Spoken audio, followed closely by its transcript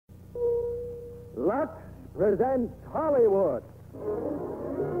Lux presents Hollywood.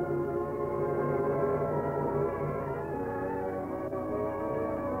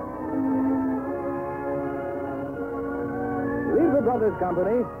 Lever Brothers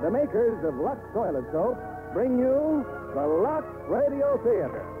Company, the makers of Lux Toilet Soap, bring you the Lux Radio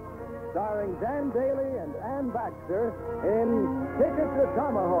Theater, starring Dan Daly and Ann Baxter in Ticket to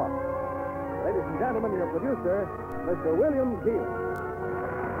Tomahawk. Ladies and gentlemen, your producer, Mr. William Keeler.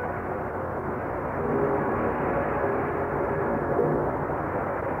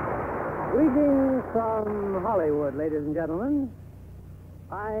 Greetings from Hollywood, ladies and gentlemen.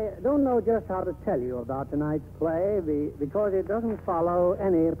 I don't know just how to tell you about tonight's play because it doesn't follow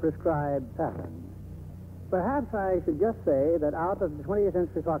any prescribed pattern. Perhaps I should just say that out of the 20th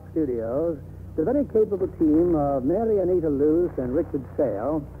Century Fox Studios, the very capable team of Mary Anita Luce and Richard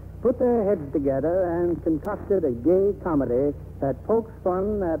Sale put their heads together and concocted a gay comedy that pokes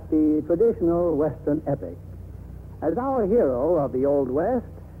fun at the traditional Western epic. As our hero of the Old West,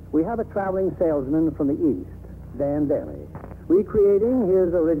 we have a traveling salesman from the East, Dan Daly, recreating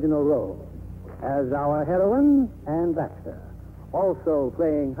his original role. As our heroine, Ann Baxter, also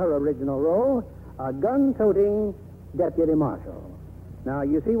playing her original role, a gun-toting deputy marshal. Now,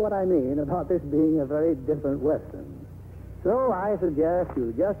 you see what I mean about this being a very different Western. So I suggest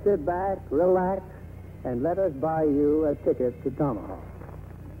you just sit back, relax, and let us buy you a ticket to Tomahawk.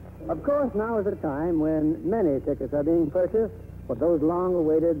 Of course, now is the time when many tickets are being purchased for those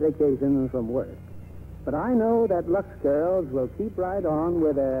long-awaited vacations from work. But I know that Lux girls will keep right on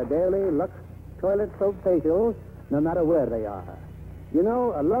with their daily Lux toilet soap facials no matter where they are. You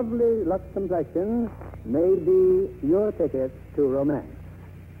know, a lovely Lux complexion may be your ticket to romance.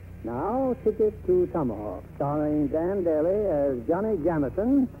 Now, Ticket to Tomahawk, starring Dan Daly as Johnny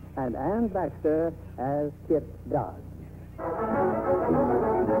Jamison and Ann Baxter as Kit Dodge.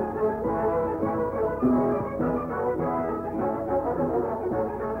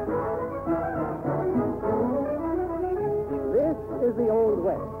 This is the Old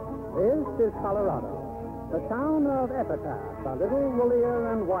West. This is Colorado. The town of Epitaph, a little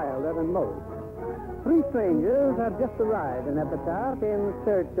woollier and wilder than most. Three strangers have just arrived in Epitaph in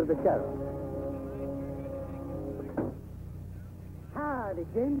search of the sheriff. Howdy,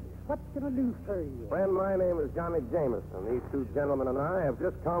 gents. What can I do for you? Friend, my name is Johnny Jameson. These two gentlemen and I have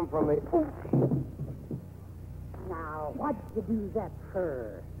just come from the... Now, what'd you do that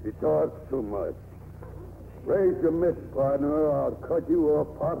for? He talks too much. Raise your mitt, partner, or I'll cut you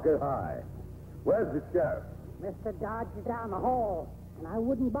off pocket high. Where's the sheriff? Mr. Dodge is down the hall, and I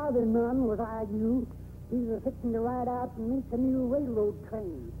wouldn't bother none was I you. He was fixing to ride out and meet the new railroad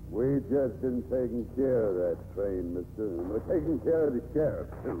train. We just been taking care of that train, mister. And we're taking care of the sheriff,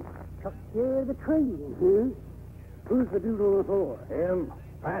 too. Took care of the train, huh? Who's the dude on the floor? Him,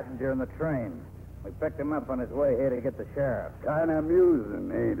 passenger in the train. We picked him up on his way here to get the sheriff. Kind of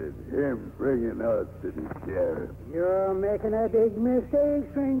amusing, ain't it? Him bringing us to the sheriff. You're making a big mistake,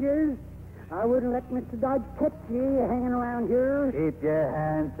 strangers. I wouldn't let Mr. Dodge catch you hanging around here. Keep your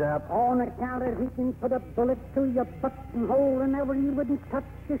hands up. On account of he can put a bullet through your buttonhole whenever you wouldn't touch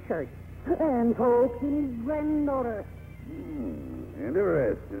your shirt. And folks in his granddaughter.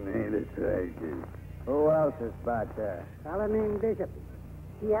 Interesting, ain't it, Tracy? Who else is back there? A fellow named Bishop.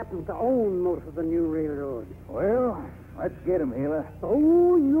 He happens to own most of the new railroad. Well, let's get him, Healer.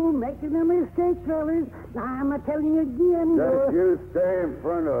 Oh, you're making a mistake, fellas. I'm telling you again. Just you stay in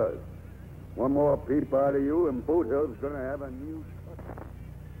front of us. One more peep out of you, and Boot Hill's going to have a new...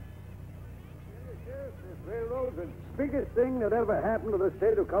 This railroad's the biggest thing that ever happened to the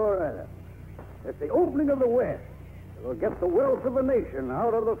state of Colorado. It's the opening of the West. It'll get the wealth of the nation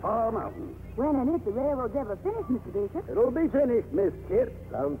out of the far mountains. When and if the railroad's ever finished, Mr. Bishop? It'll be finished, Miss Kit.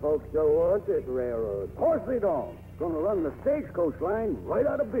 Some folks don't want this railroad. Of course they don't. It's going to run the stagecoach line right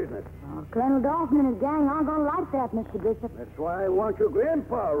out of business. Oh, Colonel Dawson and his gang aren't going to like that, Mr. Bishop. That's why I want your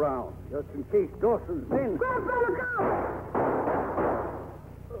grandpa around, just in case Dawson's men... Grandpa, look out!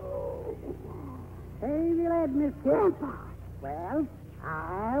 Oh. Hey, lad, Miss Kit. Grandpa. Well,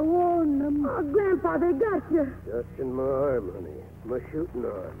 I warned them. Oh, Grandpa, they got you. Just in my arm, honey. My shooting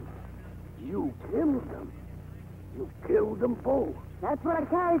arm. You killed them. You killed them both. That's what I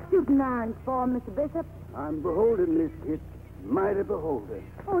carry shooting irons for, Mr. Bishop. I'm beholden, Miss Kit. Mighty beholden.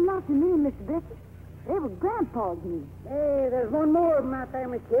 Oh, not to me, Mr. Bishop. They were Grandpa's men. Hey, there's one more of them out there,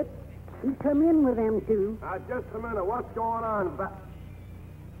 Miss Kit. He come in with them two. Now, just a minute. What's going on back...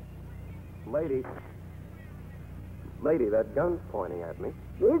 Lady, that gun's pointing at me.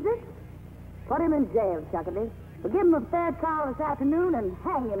 Is it? Put him in jail, Chuckabee. We'll give him a fair trial this afternoon and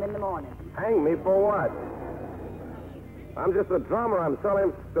hang him in the morning. Hang me for what? I'm just a drummer. I'm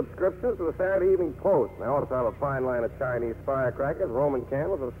selling subscriptions to the Saturday Evening Post. I also have a fine line of Chinese firecrackers, Roman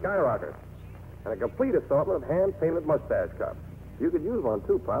candles, and skyrockets. And a complete assortment of hand-painted mustache cups. You could use one,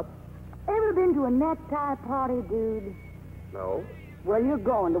 too, Pop. Ever been to a necktie party, dude? No. Well, you're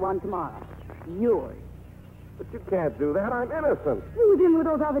going to one tomorrow. Yours. But you can't do that. I'm innocent. You was in with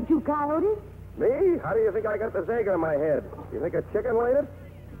those other two coyotes. Me? How do you think I got this egg on my head? You think a chicken laid it?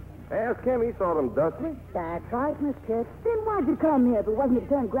 Ask him. He saw them dust me. That's right, Miss Kit. Then why'd you come here if it wasn't to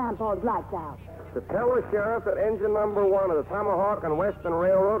turn Grandpa's lights out? To tell the sheriff that engine number 1 of the Tomahawk and Western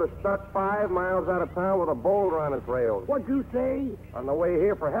Railroad is stuck 5 miles out of town with a boulder on its rails. What'd you say? On the way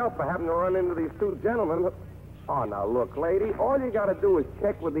here for help, I happened to run into these two gentlemen. Oh, now, look, lady, all you got to do is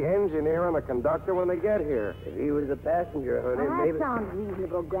check with the engineer and the conductor when they get here. If he was a passenger, honey, Well, that sounds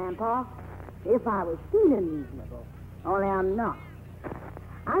reasonable, Grandpa. If I was feeling reasonable. Only I'm not.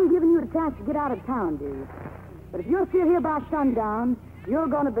 I'm giving you a chance to get out of town, dude. But if you're still here by sundown, you're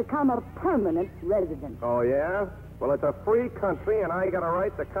going to become a permanent resident. Oh, yeah? Well, it's a free country, and I got a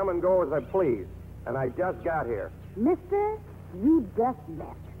right to come and go as I please. And I just got here. Mister, you just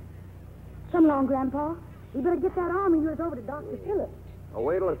left. Come along, Grandpa. You better get that arm of yours over to Dr. Phillips. I'll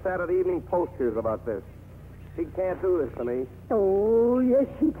wait till the Saturday Evening Post hears about this. He can't do this to me. Oh, yes,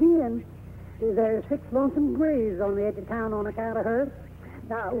 she can. There's 6 lonesome graves on the edge of town on account of her.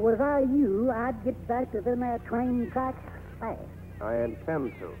 Now, was I you, I'd get back to them there train tracks fast. I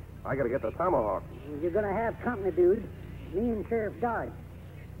intend to. I got to get the Tomahawk. You're going to have company, dude. Me and Sheriff Dodge.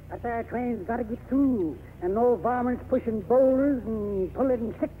 That there train's got to get through. And no varmints pushing boulders and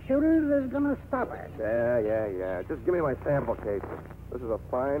pulling 6-shooters is going to stop her. Yeah. Just give me my sample case. This is a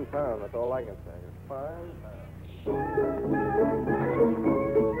fine town. That's all I can say. It's fine town.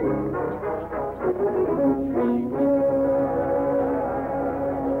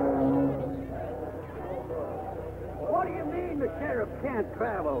 What do you mean the sheriff can't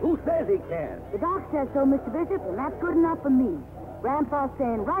travel? Who says he can? The doc says so, Mr. Bishop, and that's good enough for me. Grandpa's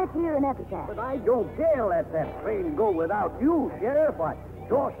staying right here in Epitaph. But I don't dare let that train go without you, Sheriff. Why,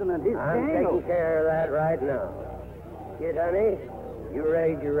 Dawson and his I'm gang... taking care of that right now. Kid, honey, you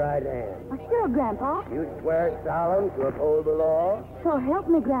raise your right hand. Oh, sure, Grandpa. You swear solemn to uphold the law, So help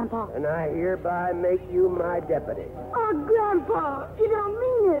me, Grandpa. and I hereby make you my deputy. Oh, Grandpa, you don't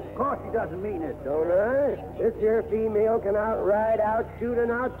mean it. Of course he doesn't mean it. Don't I? This here female can outride, outshoot, and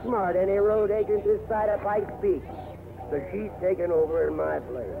outsmart any road agent this side of Pikes Peak. So she's taking over in my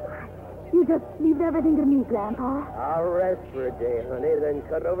place. You just leave everything to me, Grandpa. I'll rest for a day, honey, then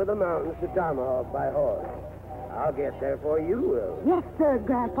cut over the mountains to Tomahawk by horse. I'll get there before you will. Yes, sir,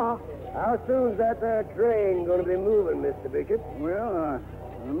 Grandpa. How soon's that there train going to be moving, Mr. Bishop? Well,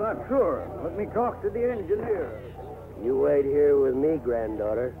 I'm not sure. Let me talk to the engineer. You wait here with me,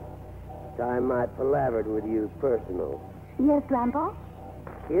 granddaughter. Time I palavered with you personal. Yes, Grandpa.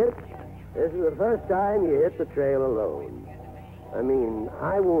 Kid, this is the first time you hit the trail alone. I mean,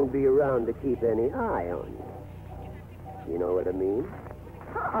 I won't be around to keep any eye on you. You know what I mean?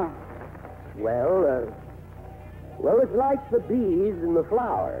 Uh-uh. Well, it's like the bees and the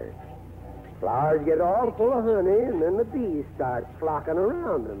flowers. Flowers get all full of honey, and then the bees start flocking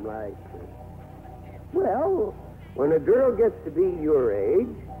around them like... Well, when a girl gets to be your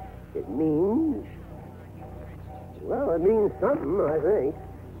age, it means... Well, it means something, I think.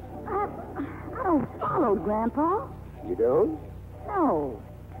 I don't follow, Grandpa. You don't? No.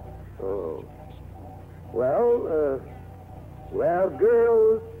 Oh. Well,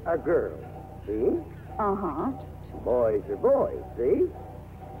 girls are girls, see? Uh-huh. Boys are boys, see?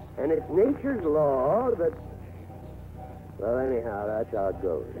 And it's nature's law that... Well, anyhow, that's how it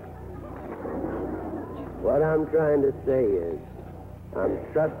goes. What I'm trying to say is, I'm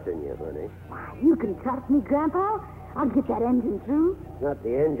trusting you, honey. You can trust me, Grandpa. I'll get that engine through. It's not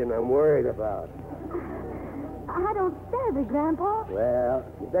the engine I'm worried about. I don't stand it, Grandpa. Well,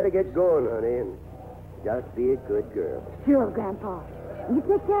 you better get going, honey, and just be a good girl. Sure, Grandpa. You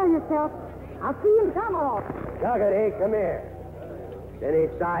take care of yourself. I'll see you in Tomahawk. Tuggety, come here. If any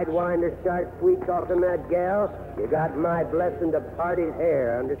sidewinder starts sweet-talking that gal, you got my blessing to part his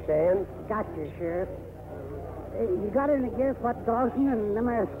hair, understand? Gotcha, Sheriff. Hey, you got any guess what Dawson and them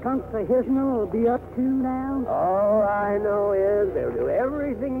there skunks of his'n will be up to now? All I know is they'll do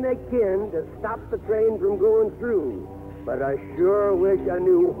everything they can to stop the train from going through. But I sure wish I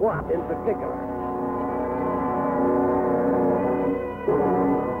knew what in particular.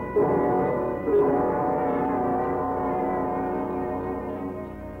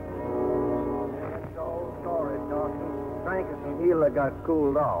 That's the whole story, Dawson. Frankus and Gila got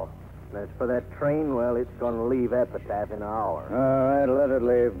cooled off. And as for that train, well, it's going to leave Epitaph in an hour. All right, let it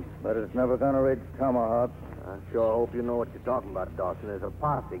leave. But it's never going to reach Tomahawk. sure hope you know what you're talking about, Dawson. There's a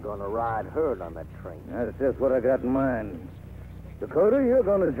posse going to ride herd on that train. That's just what I got in mind. Dakota, you're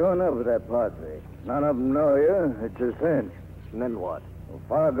going to join up with that posse. None of them know you. It's a cinch. And then what? Well,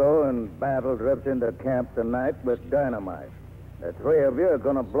 Fargo and Battle drift into camp tonight with dynamite. The three of you are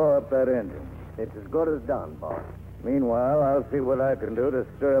going to blow up that engine. It's as good as done, boss. Meanwhile, I'll see what I can do to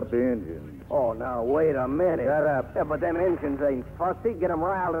stir up the engines. Oh, now, wait a minute. Shut up. Yeah, but them engines ain't fussy. Get them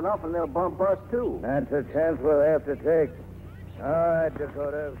riled enough and they'll bump us, too. That's a chance we'll have to take. All right,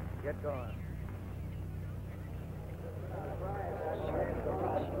 Dakota, get going.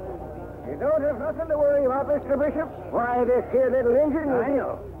 You don't have nothing to worry about, Mr. Bishop. Why, this here little engine... I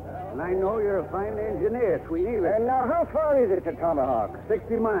know. And I know you're a fine engineer, Sweeney. And now, how far is it to Tomahawk?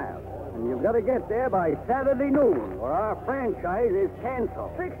 60 miles. And you've got to get there by Saturday noon, or our franchise is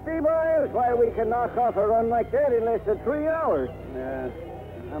canceled. 60 miles? Why, we can knock off a run like that in less than 3 hours.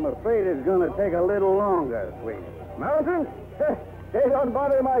 I'm afraid it's going to take a little longer, Sweeney. Mountains? They don't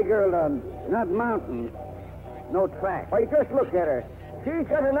bother my girl none. Not mountains. No track. Why, just look at her. She's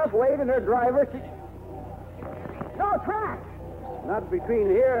got enough weight in her driver to... No track! Not between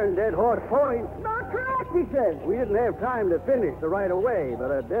here and Dead Horse Point. No track, he says. We didn't have time to finish the right of way,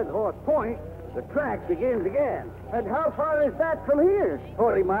 but at Dead Horse Point, the track begins again. And how far is that from here?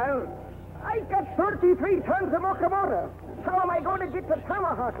 40 miles. I got 33 tons of locomotive. How am I going to get to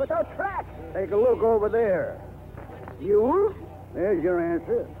Tomahawk without track? Take a look over there. Mules? There's your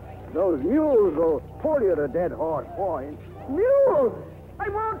answer. Those mules will pull you to Dead Horse Point. Mules? I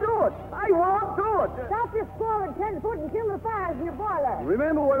won't do it. I won't do it. Stop this squalid 10-foot and kill the fires in your boiler.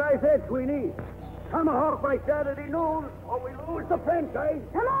 Remember what I said, Sweeney. Tomahawk by Saturday noon, or we lose the franchise.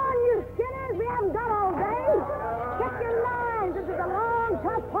 Come on, you skinners. We haven't done all day. Get your lines. This is a long,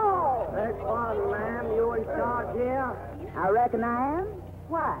 tough haul. That's fun, ma'am. You in charge here? I reckon I am.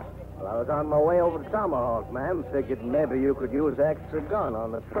 Why? Well, I was on my way over to Tomahawk, ma'am. Figured maybe you could use extra gun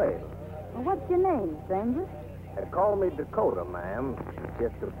on the trail. Well, what's your name, stranger? They call me Dakota, ma'am.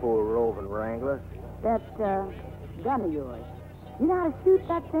 Just a poor roving wrangler. That, gun of yours. You know how to shoot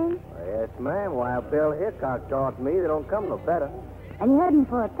that thing? Yes, ma'am. Why, Bill Hickok taught me they don't come no better. And you're heading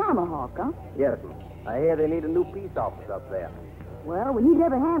for a tomahawk, huh? Yes, ma'am. I hear they need a new peace office up there. Well, we need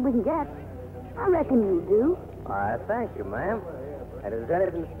every hand we can get. I reckon you do. I thank you, ma'am. And if there's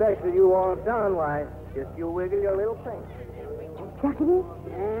anything special you want done, why, just you wiggle your little finger. Chuckity?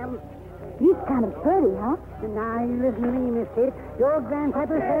 Ma'am? He's kind of pretty, huh? Now, you listen to me, Miss Kate. Your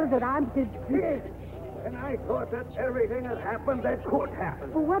grandpapa says that I'm to... And I thought that everything had happened that could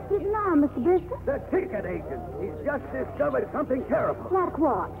happen. Well, what's it now, Mr. Bishop? The ticket agent. He's just discovered something terrible. Like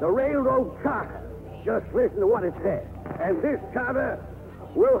what? The railroad charter. Just listen to what it says. And this charter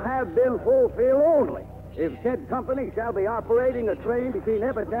will have been fulfilled only if said company shall be operating a train between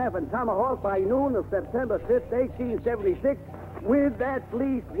Epitaph and Tomahawk by noon of September 5th, 1876, with at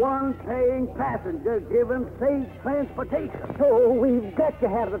least one paying passenger given safe transportation. Oh, we've got to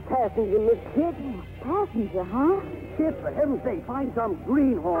have the passenger, Miss Kit. Passenger, huh? Kit, for heaven's sake, find some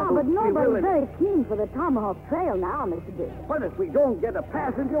greenhorn. Oh, but nobody's very keen for the Tomahawk Trail now, Mr. Bishop. But if we don't get a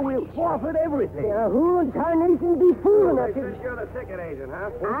passenger, we'll forfeit everything. Who in tarnation be fooling us? You're the ticket agent, huh?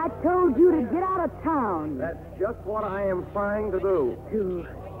 I told you to get out of town. That's just what I am trying to do.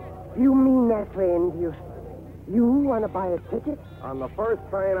 You mean that, friend? You want to buy a ticket? On the first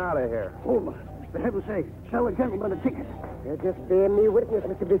train out of here. Oh, my. For heaven's sake, tell the gentleman a ticket. Just bear me witness,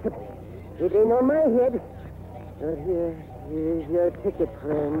 Mr. Bishop. It ain't on my head. Here's your ticket,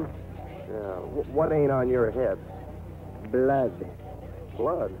 friend. What ain't on your head? Blood.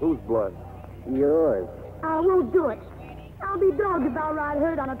 Blood? Whose blood? Yours. I won't do it. I'll be dogged if I'll ride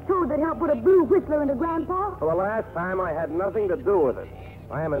herd on a toad that helped put a blue whistler into Grandpa. For the last time, I had nothing to do with it.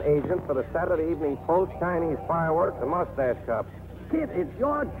 I am an agent for the Saturday Evening Post, Chinese Fireworks, and Mustache Cup. Kid, it's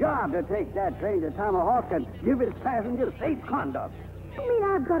your job to take that train to Tomahawk and give its passengers safe conduct. You mean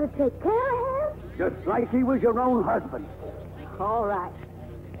I've got to take care of him? Just like he was your own husband. All right.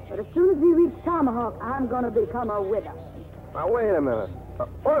 But as soon as we reach Tomahawk, I'm going to become a widow. Now, wait a minute.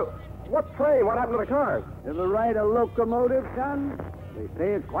 What train? What happened to the cars? Ever ride a locomotive, son? They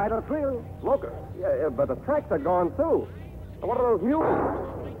say it's quite a thrill. Look, yeah, but the tracks are gone, too. And what are those mules?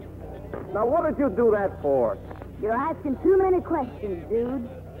 Now, what did you do that for? You're asking too many questions, dude.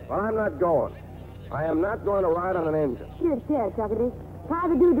 Well, I'm not going. I am not going to ride on an engine. Here's a chair, Chuckity. Tie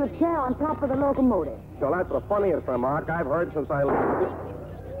the dude to a chair on top of the locomotive. So that's the funniest remark I've heard since I left.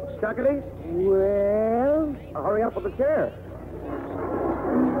 Chuckity? Well? Hurry up with the chair.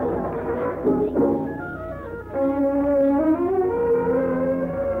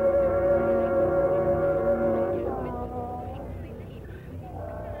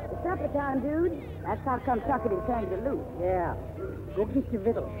 The supper time town, dude. That's how come Chuckity turned you loose. Yeah. Go get your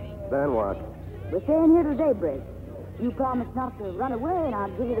victuals. Then what? We're staying here till daybreak. You promise not to run away, and I'll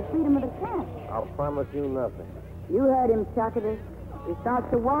give you the freedom of the camp. I'll promise you nothing. You heard him, Chuckity. He starts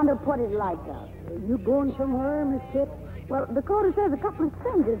to wander, put his lights out. You going somewhere, Miss Kit? Well, Dakota says a couple of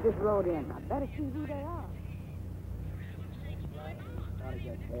strangers just rode in. I'd better see who they are.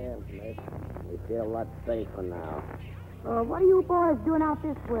 Yeah, Miss. We feel a lot safer now. What are you boys doing out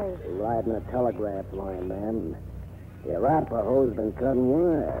this way? Riding a telegraph line, ma'am. The Arapahoe's been cutting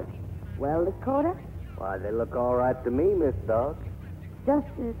wire. Well, Dakota, Why, they look all right to me, Miss Doc. just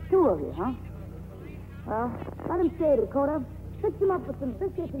two of you, huh? Well, let him stay, Dakota. Fix him up with some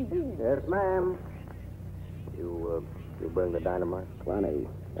biscuits and beans. Yes, ma'am. You bring the dynamite? Plenty.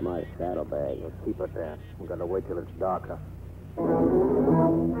 In my saddlebag. Let's keep it there. I'm going to wait till it's darker.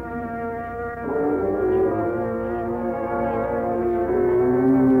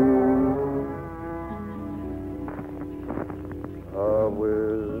 A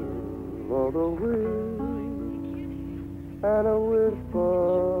will of the wind and a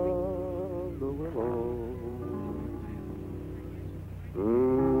whisper of the willow.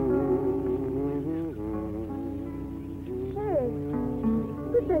 Hey,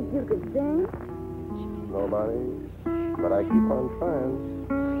 you think you could sing? Nobody, but I keep on trying.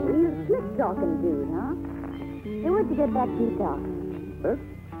 Well, you're a slick-talking dude, huh? Hey, where'd you get that guitar? This?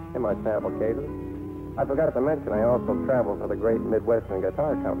 In my fabricator. I forgot to mention I also travel for the Great Midwestern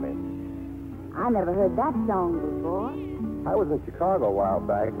Guitar Company. I never heard that song before. I was in Chicago a while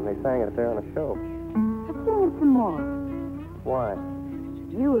back, and they sang it there on a show. Let's sing it some more. Why?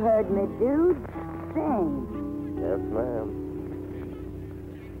 You heard me, dude. Sing. Yes, ma'am.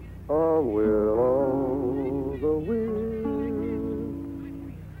 A will the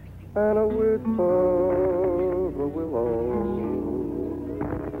wind and a whisper the willow.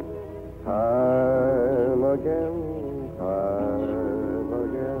 Time again, time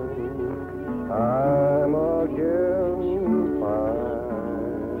again, time again,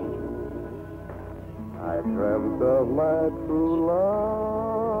 fine. I dreamt of my true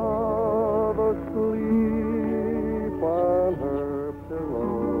love asleep on her pillow.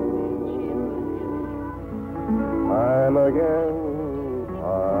 Time again,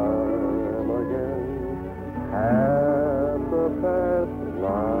 at the past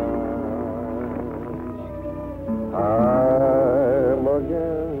line. Time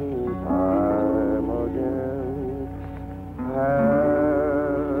again,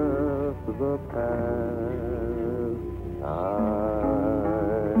 past the past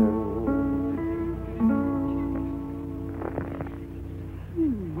time.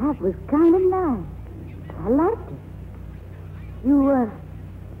 That was kind of nice. I liked it.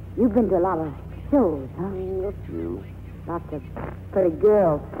 You've been to a lot of shows, huh? A few. Lots of pretty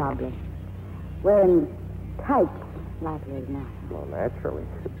girls, probably. Wearing tights like those now. Well, naturally.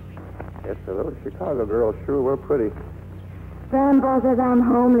 Yes, the little Chicago girls sure were pretty. Grandpa says I'm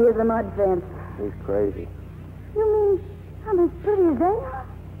homely as a mud fence. He's crazy. You mean I'm as pretty as they are?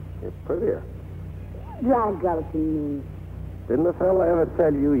 You're prettier. Dry gullet to me. Didn't the fella ever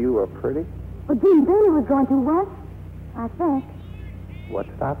tell you you were pretty? Well, Dean Bailey was going to once, I think. What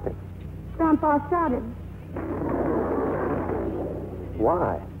stopped him? Grandpa started.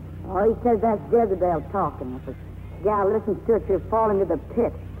 Why? Oh, he says that's Jezebel talking. If a gal listens to it, she'll fall into the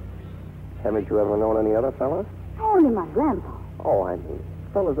pit. Haven't you ever known any other fellas? Only my grandpa. Oh, I mean,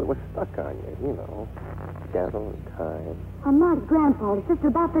 fellas that were stuck on you, gentle and kind. Oh, my grandpa is just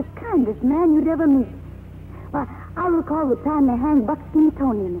about the kindest man you'd ever meet. Well, I recall the time they hanged Buckskin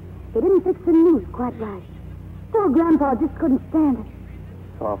Tony and they didn't fix the noose quite right. So Grandpa just couldn't stand it.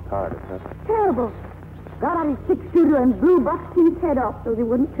 Soft-hearted, huh? Terrible. Got out his six-shooter and blew Buckskin's head off so he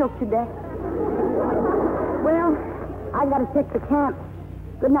wouldn't choke to death. Well, I gotta check the camp.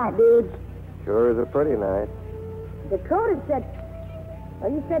 Good night, dude. Sure is a pretty night. Dakota said,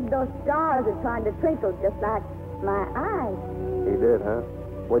 well, you said those stars are trying to twinkle just like my eyes. He did, huh?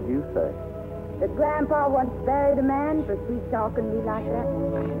 What'd you say? That Grandpa once buried a man for sweet-talking me like that.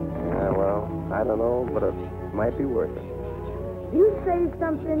 Yeah, well, I don't know, but it might be worth it. You say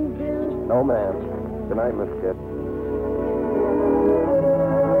something, dude? No, ma'am. Good night, Miss Kit.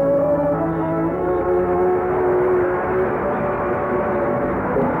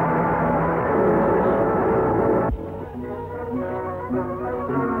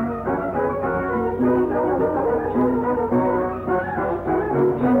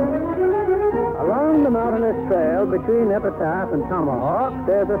 Along the mountainous trail between Epitaph and Tomahawk,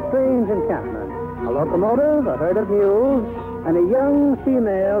 there's a strange encampment. A locomotive, a herd of mules, and a young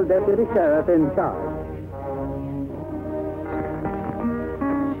female deputy sheriff in charge.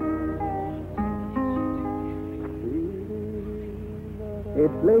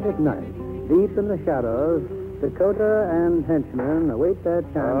 It's late at night. Deep in the shadows, Dakota and henchmen await their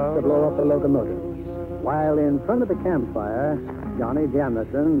chance to blow up the locomotive. While in front of the campfire, Johnny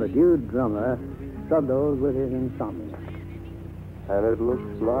Jamison, the dude drummer, struggles with his insomnia. And it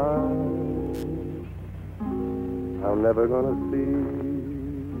looks like I'm never gonna see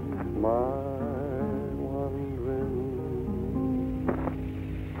my wandering.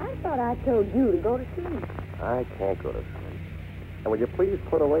 I thought I told you to go to sleep. I can't go to sleep. And would you please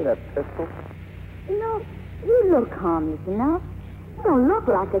put away that pistol? You know, you look harmless enough. You don't look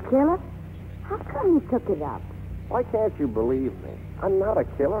like a killer. How come you took it up? Why can't you believe me? I'm not a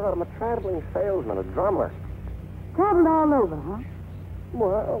killer. I'm a traveling salesman, a drummer. Traveled all over, huh?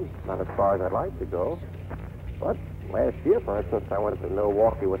 Well, not as far as I'd like to go. But last year, for instance, I went to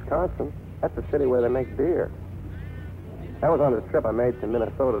Milwaukee, Wisconsin. That's the city where they make beer. That was on the trip I made to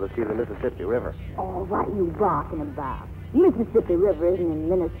Minnesota to see the Mississippi River. Oh, what are you barking about? Mississippi River isn't in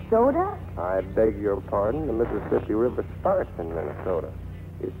Minnesota. I beg your pardon. The Mississippi River starts in Minnesota.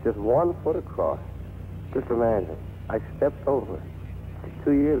 It's just 1 foot across. Just imagine. I stepped over it.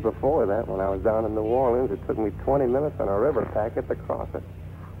 2 years before that, when I was down in New Orleans, it took me 20 minutes on a river packet to cross it.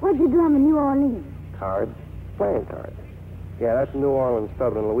 What'd you drum in New Orleans? Cards. Playing cards. Yeah, that's New Orleans,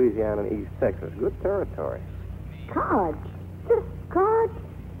 southern Louisiana, and East Texas. Good territory. Cards? Just cards?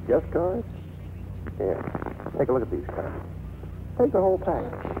 Just cards? Yeah. Take a look at these cards. Take the whole pack.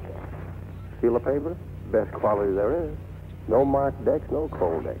 Seal of paper? Best quality there is. No marked decks, no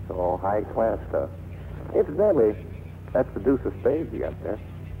cold decks. All high-class stuff. Incidentally, that's the deuce of spades you got there.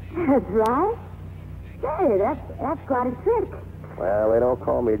 That's right. Say, that's quite a trick. Well, they don't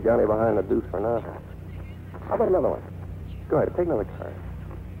call me Johnny behind the deuce for nothing. How about another one? Go ahead, take another card.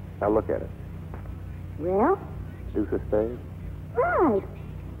 Now look at it. Well? Deuce of spades? Right.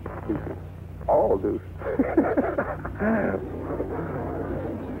 Deuces. All deuce.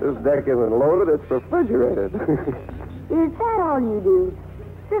 This deck isn't loaded, it's refrigerated. Is that all you do?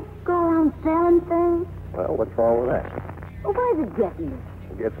 Just go around selling things? Well, what's wrong with that? Well, where's it getting you?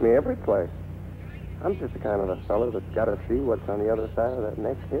 It gets me every place. I'm just the kind of a fellow that's got to see what's on the other side of that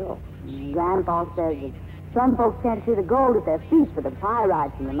next hill. Grandpa says that some folks can't see the gold at their feet for the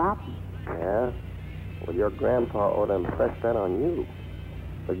pyrites in the mountains. Yeah? Well, your grandpa ought to impress that on you.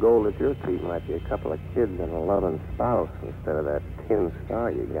 The gold at your feet might be a couple of kids and a loving spouse instead of that tin star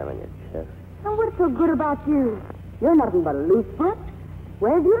you got on your chest. Now, what's so good about you? You're nothing but a loose foot.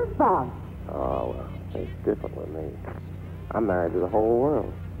 Where's your spouse? Oh, well, it's different with me. I'm married to the whole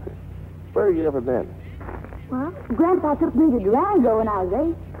world. Where have you ever been? Well, Grandpa took me to Durango when I was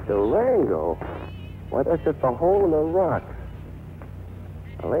 8. Durango? Why, that's just a hole in the rocks.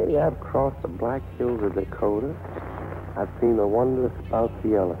 Lady, I've crossed the Black Hills of Dakota. I've seen the wondrous spouts of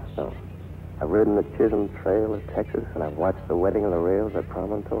Yellowstone. I've ridden the Chisholm Trail of Texas, and I've watched the wetting of the rails at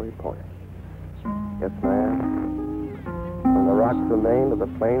Promontory Point. Yes, ma'am. From the rocks of Maine to the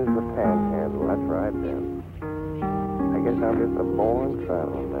plains of the Panhandle. That's right, Jim. I guess I'm just a born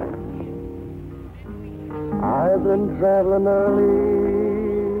traveler, man. I've been traveling early.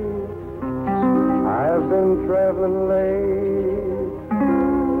 I've been traveling late.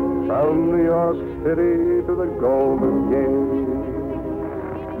 From New York City to the Golden Gate.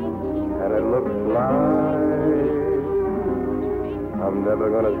 And it looks like I'm never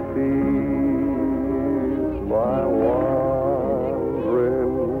gonna see my wandering.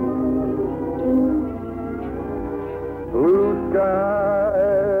 Blue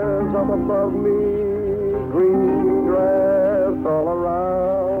skies up above me, green grass all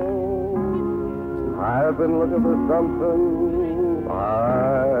around. I've been looking for something I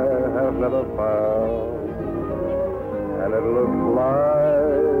have never found. And it looks like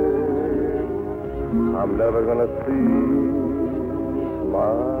I'm never gonna see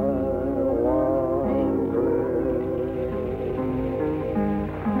my wandering.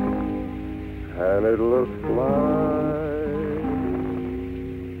 And it looks like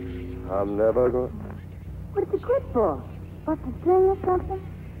I'm never gonna... What's it good for? What's the string or something?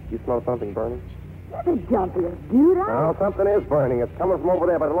 You smell something burning? You're the jumpiest dude. No, something is burning. It's coming from over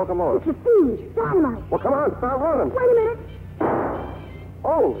there by the locomotive. It's a fuse. Dynamite. Well, come on, start running. Wait a minute.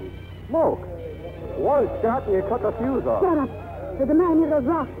 Holy smoke. One shot and you cut the fuse off. Shut up. There's a man near those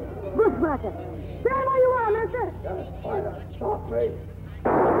rocks. Bushwhacker. Stand where you are, mister. Stop me.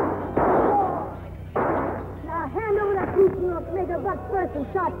 Now hand over that piece and you'll make a buck first and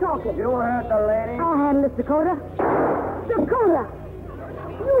start talking. You heard the lady. I'll handle this, Dakota. Dakota!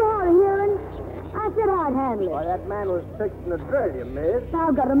 You hard of hearing? I said I'd handle it. Why, that man was fixing to drill you, miss.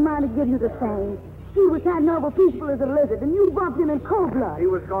 I've got a mind to give you the same. He was that noble peaceful as a lizard, and you bumped him in cold blood. He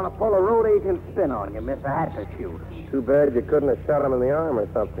was going to pull a road agent spin on you, Mr. Hattershoot. Too bad you couldn't have shot him in the arm or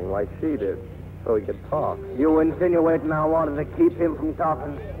something like she did, so he could talk. You insinuating I wanted to keep him from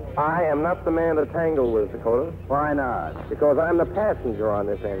talking? I am not the man to tangle with, Dakota. Why not? Because I'm the passenger on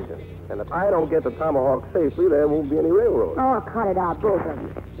this engine. And if I don't get the Tomahawk safely, there won't be any railroad. Oh, cut it out, both of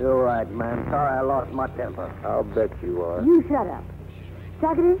you. You're right, man. Sorry I lost my temper. I'll bet you are. You shut up.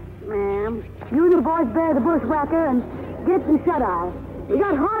 Secretary? Ma'am. You and the boys bear the bushwhacker and get some shut-eye. We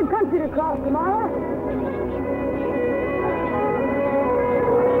got hard country to cross tomorrow.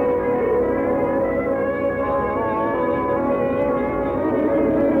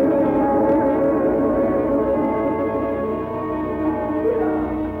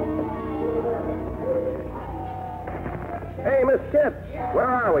 Hey, Miss Kit, where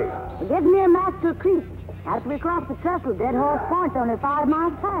are we? We're getting near Master Creek. After we cross the trestle, Dead Horse Point's only 5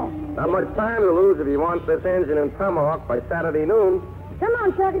 miles past. Not much time to lose if you want this engine in Tomahawk by Saturday noon. Come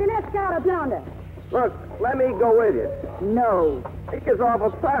on, Secretary, let's scout up yonder. Look, let me go with you. No. It gets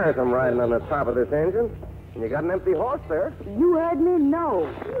awful tiresome riding on the top of this engine. And you got an empty horse there. You heard me? No.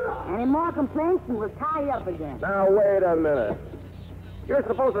 Any more complaints and we'll tie you up again. Now, wait a minute. You're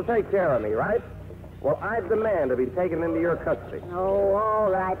supposed to take care of me, right? Well, I demand to be taken into your custody. Oh, all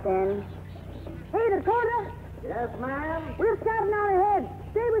right then. Hey, Dakota. Yes, ma'am? We're scouting out ahead.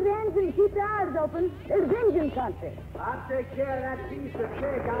 Stay with the engine and keep your eyes open. There's engine country. I'll take care of that piece of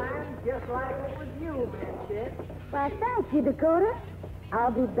pig iron just like it was you, Miss Kit. Why, thank you, Dakota.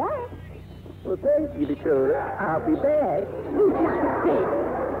 I'll be back. Well, thank you, Dakota. I'll be back.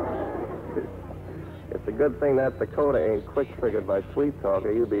 It's a good thing that Dakota ain't quick-triggered by sweet talk,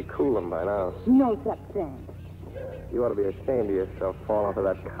 or you'd be cooling by now. No such thing. You ought to be ashamed of yourself falling for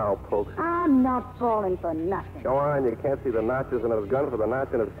that cowpoke. I'm not falling for nothing. Go on, you can't see the notches in his gun for the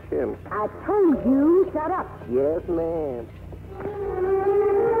notch in his chin. I told you, shut up. Yes, ma'am.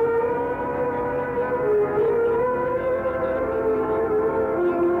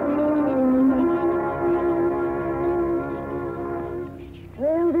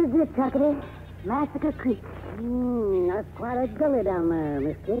 Well, this is it, Tuckety. Massacre Creek. That's quite a gully down there,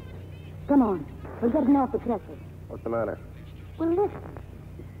 Miss Kit. Come on. We're getting off the trestle. What's the matter? Well, listen.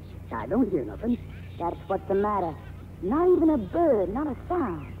 I don't hear nothing. That's what's the matter. Not even a bird, not a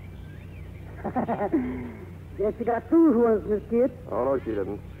sound. Guess you got fooled once, Miss Kit. Oh, no, she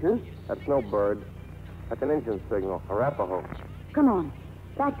didn't. Huh? That's no bird. That's an engine signal, Arapaho. Come on.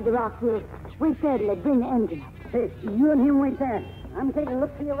 Back to the rock. We'll wait there till they bring the engine up. Hey, you and him wait there. I'm taking a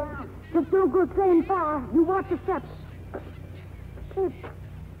look for you around. Just don't go straying far. You watch the steps. Hey,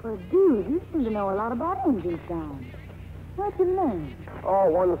 Purdue, you seem to know a lot about engine sound. Where'd you learn? Oh,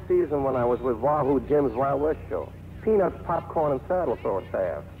 one season when I was with Wahoo Jim's Wild West show. Peanuts, popcorn, and saddle sore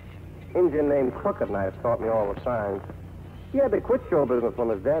staff. Indian named Crooked Knife taught me all the signs. He had to quit show business when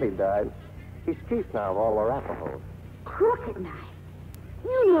his daddy died. He's chief now of all the Arapahoes. Crooked Knife?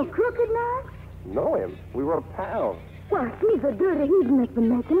 You know Crooked Knife? Know him? We were pals. Well, he's a dirty heathen that's been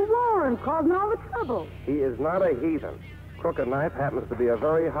making war and causing all the trouble. He is not a heathen. Crooked Knife happens to be a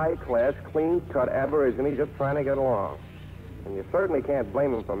very high-class, clean-cut aborigine just trying to get along. And you certainly can't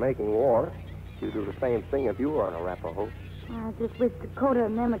blame him for making war. You'd do the same thing if you were an Arapaho. I just wish Dakota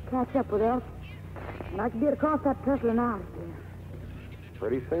and them would catch up with us. I'd like to be able to cross that trestle and out of here.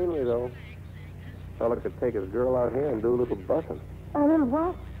 Pretty scenery, though. Fella could take his girl out here and do a little bussing. A little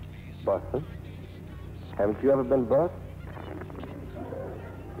what? Bussing? Haven't you ever been bussed?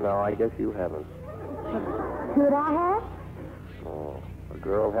 No, I guess you haven't. Should I have? Oh, a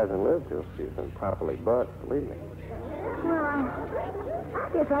girl hasn't lived till she's been properly bussed, believe me. Well, I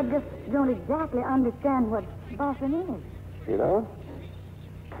guess I just don't exactly understand what bossing is. You know?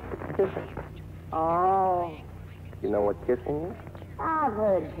 It's kissing. Oh, You know what kissing is? I've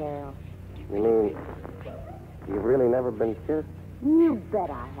heard tell. You mean you've really never been kissed? You bet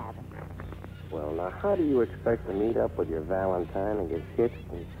I haven't. Well, now, how do you expect to meet up with your Valentine and get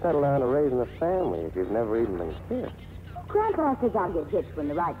hitched and settle down to raising a family if you've never even been kissed? Grandpa says I'll get hitched when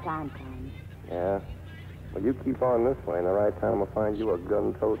the right time comes. Yeah? Well, you keep on this way, and the right time will find you a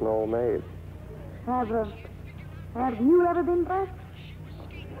gun-toting old maid. Have you ever been bussed?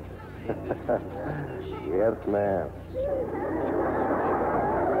 Yes, ma'am.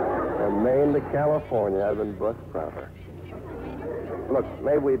 From Maine to California, I've been bussed proper. Look,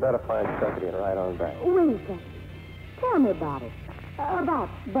 maybe we better find Stuckey and ride on back. Wait a second. Tell me about it. About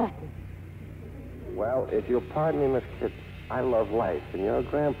busting. Well, if you'll pardon me, Miss Kit, I love life, and your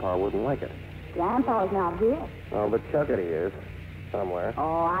grandpa wouldn't like it. Grandpa's not here. Oh, but Chuckety is, somewhere.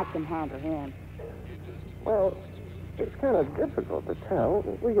 Oh, I can handle him. Well, It's kind of difficult to tell.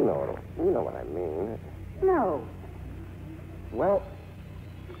 Well, you know what I mean. No. Well,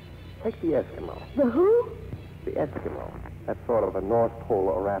 take the Eskimo. The who? The Eskimo. That's sort of a North Pole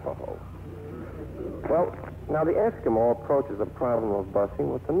Arapaho. Well, now the Eskimo approaches the problem of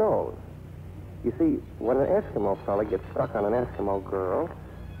busing with the nose. You see, when an Eskimo fella gets stuck on an Eskimo girl,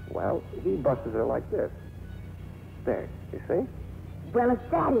 well, he busts her like this. There, you see? Well, if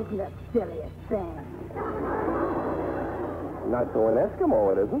that isn't the silliest thing. Not to an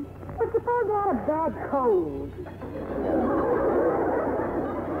Eskimo, it isn't. But suppose they had a bad cold.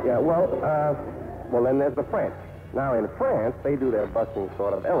 Yeah, well, then there's the French. Now, in France, they do their busting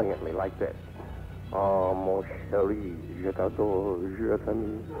sort of elegantly, like this. Oh, mon chéri, je t'adore, je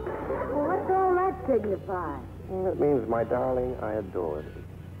t'aime. Well, what's all that signify? It means, my darling, I adore thee.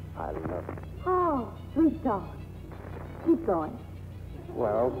 I love you. Oh, sweet talk. Keep going.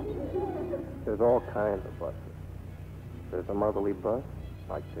 Well, there's all kinds of buses. There's a motherly bus,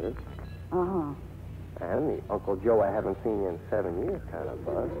 like this. Uh-huh. And the Uncle Joe I haven't seen you in 7 years kind of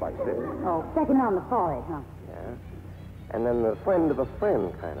bus, like this. Oh, second on the forehead, huh? Yeah. And then the friend of a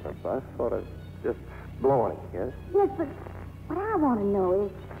friend kind of a bus, sort of just blowing, I guess. Yes, but what I want to know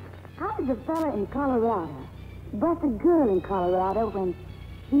is, how does a fella in Colorado bust a girl in Colorado when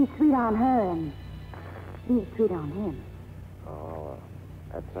he's sweet on her and she's sweet on him? Oh,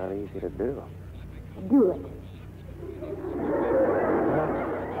 that's not easy to do. Do it.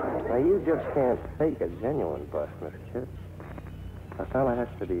 Now, you just can't fake a genuine bust, Miss Kit. A fella has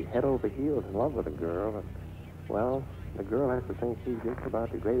to be head over heels in love with a girl, and, well, the girl has to think she's just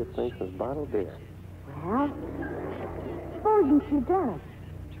about the greatest thing since bottled beer. Well, supposing she does.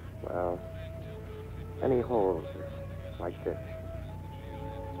 Well, then he holds her like this,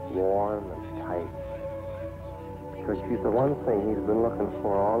 warm and tight, because she's the one thing he's been looking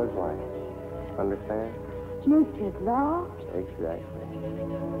for all his life. Understand? Nature's law? Exactly.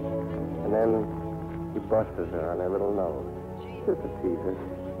 And then he busts her on her little nose, just to tease her.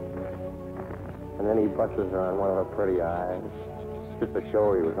 And then he busts her on one of her pretty eyes, just to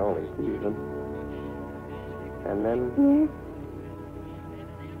show he was only teasing. And then... Yes?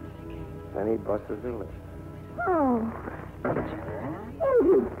 Then he busts her lips. Oh.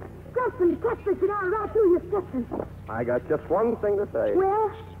 Andrew! Justin, catch this and I'll right through your system. I got just one thing to say.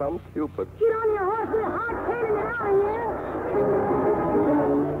 Well? Some stupid. Get on your horse with a hard cane and get out of here.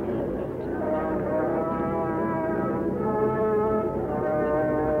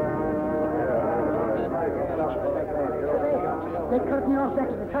 They cut me off back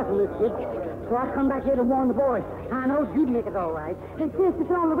at the tussle, Miss Kid. So I come back here to warn the boys. I know you'd make it all right. They chased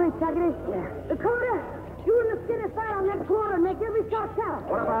us all the way, Chuggity. Yeah. Dakota, you and the skinner fight on that corner and make every shot count.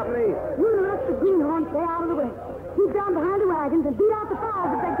 What about me? You let the greenhorns stay out of the way. Keep down behind the wagons and beat out the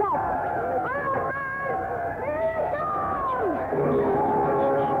fowls if they go. All right, man! Here it goes!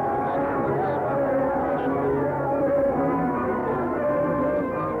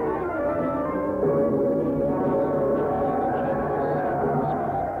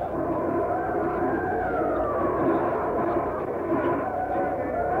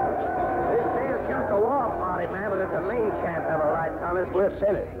 We're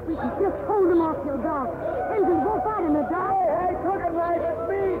finished. We can just hold them off your dog. Engines won't fight in the dark. Hey, Crooked Knife, it's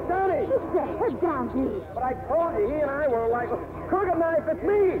me, Sonny. Keep your head down, dude. But I told you, he and I were like, Crooked Knife, it's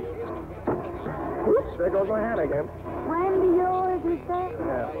me. Oops, there goes my hat again. Friend of yours, you say?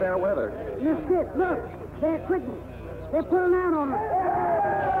 Yeah, fair weather. Miss Pitt, look. They're quitting. They're pulling out on us.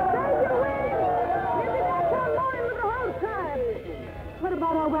 Say you win! Maybe that's our morning with the whole time. What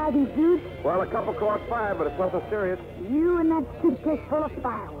about our wagons, dude? Well, a couple caught fire, but it's nothing serious. You and that suitcase full of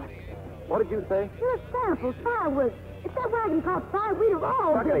fireworks. What did you say? You're samples, fireworks. If that wagon caught fire, we'd have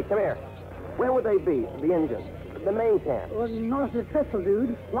all... Buckety, come here. Where would they be, the engines? The main camp? Well, north of the trestle,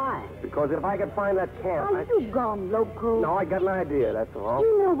 dude. Why? Because if I could find that camp, Are you gone loco? No, I got an idea, that's all.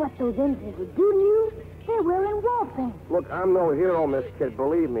 You know what those engines would do to you? They're wearing war paint. Look, I'm no hero, Miss Kid,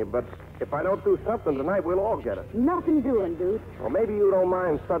 believe me, but if I don't do something tonight, we'll all get it. Nothing doing, dude. Well, maybe you don't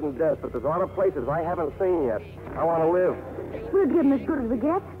mind sudden death, but there's a lot of places I haven't seen yet. I want to live. We'll give them as good as we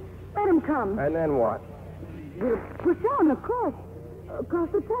get. Let them come. And then what? We'll push on, of course.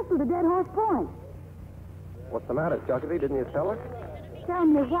 Across the trestle to Dead Horse Point. What's the matter, Chuckity? Didn't you tell her? Tell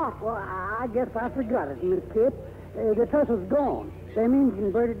me what? Well, I guess I forgot it, Miss Kid. The trestle's gone. Them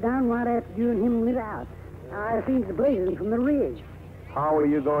engines burnt down right after you and him lit out. I seen the blazing from the ridge. How are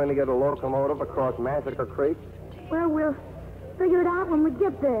you going to get a locomotive across Massacre Creek? Well, we'll figure it out when we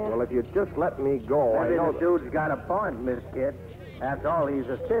get there. Well, if you just let me go, I know... dude's got a point, Miss Kid. After all, he's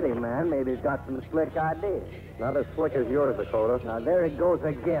a city man. Maybe he's got some slick ideas. Not as slick as yours, Dakota. Now, there he goes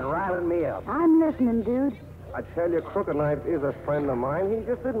again, riling me up. I'm listening, dude. I tell you, Crooked Knife is a friend of mine. He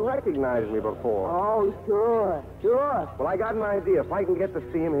just didn't recognize me before. Oh, sure. Well, I got an idea. If I can get to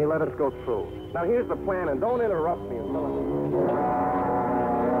see him, he'll let us go through. Now, here's the plan, and don't interrupt me until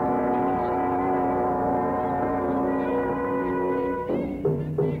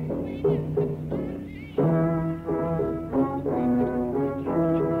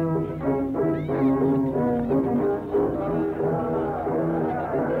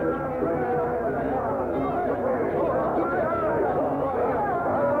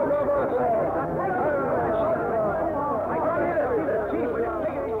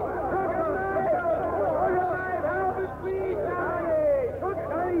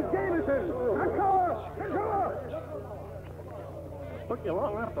took you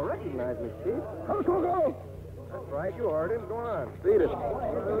long enough to recognize me, Chief. Go! That's right, you heard him. Go on. Beat it.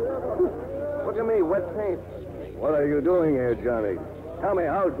 Look at me, wet paint. What are you doing here, Johnny? Tell me,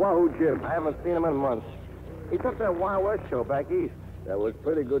 how's Wahoo Jim? I haven't seen him in months. He took that Wild West show back east. That was a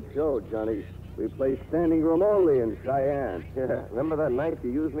pretty good show, Johnny. We played standing room only in Cheyenne. Yeah. Remember that night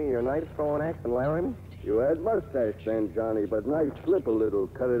you used me, your knife throwing axe and Laramie? You had mustache then, Johnny, but knife slip a little,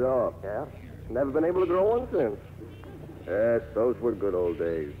 cut it off. Yeah. Never been able to grow one since. Yes, those were good old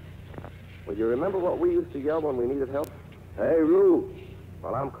days. Well, you remember what we used to yell when we needed help? Hey, Roo.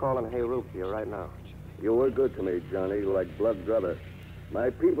 Well, I'm calling Hey Roo to you right now. You were good to me, Johnny, like blood brother.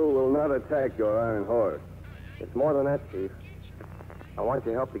 My people will not attack your iron horse. It's more than that, Chief. I want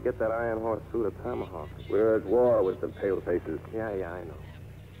your help to get that iron horse through the Tomahawk. We're at war with the palefaces. Yeah, I know.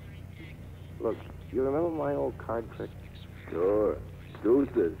 Look, you remember my old card trick? Sure.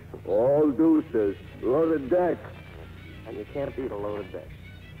 Deuces. All deuces. Loaded deck. And you can't beat a loaded deck.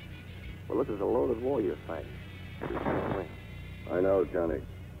 Well, this is a loaded war you're fighting. You can't win. I know, Johnny.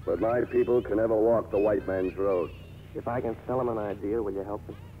 But my people can never walk the white man's road. If I can sell them an idea, will you help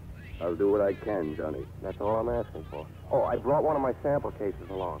me? I'll do what I can, Johnny. That's all I'm asking for. Oh, I brought one of my sample cases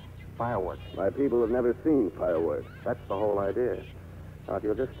along. Fireworks. My people have never seen fireworks. That's the whole idea. Now, if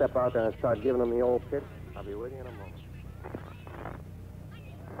you'll just step out there and start giving them the old pitch, I'll be with you in a moment.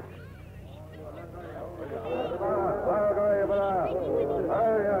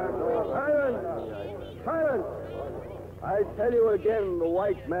 Silence! I tell you again, the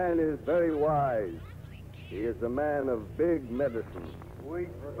white man is very wise. He is a man of big medicine. We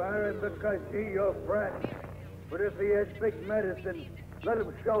spare him because he's your friend. But if he has big medicine, let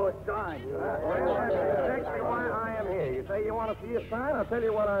him show a sign. Well, that's exactly why I am here. You say you want to see a sign? I'll tell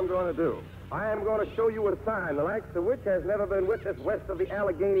you what I'm going to do. I am going to show you a sign, the likes of which has never been witnessed west of the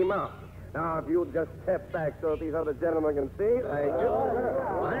Allegheny Mountains. Now, if you'll just step back so these other gentlemen can see, thank you.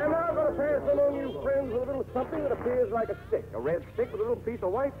 I am now going to pass among you friends with a little something that appears like a stick, a red stick with a little piece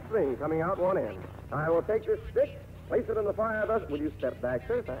of white string coming out one end. I will take this stick, place it in the fire thus. Will you step back,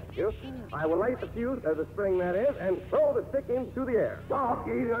 sir? Thank you. I will light the fuse, the string that is, and throw the stick into the air. Dog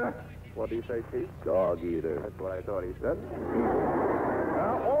eater! What do you say, Chief? Dog eater. That's what I thought he said.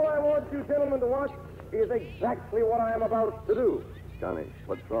 Now, all I want you gentlemen to watch is exactly what I am about to do. Johnny,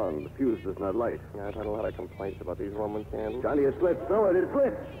 what's wrong? The fuse does not light. Yeah, I've had a lot of complaints about these Roman candles. Johnny, it slipped. Throw it. It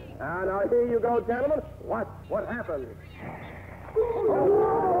slipped. Now, here you go, gentlemen. Watch what happens.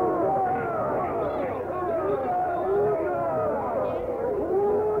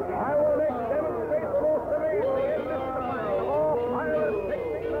 I will next demonstrate most amazingly in this defining of all pilot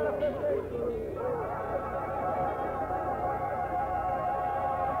technique manifestations.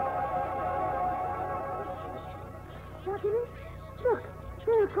 Deputy, look,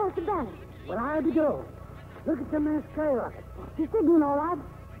 there across the valley. Well, how'd you go? Look at them there skyrockets. She's signaling all right.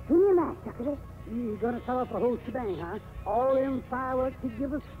 Give me a match, Deputy. You're going to sell up a whole shebang, huh? All them fireworks he'd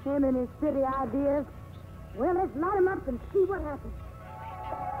give us? Him and his city ideas. Well, let's light him up and see what happens.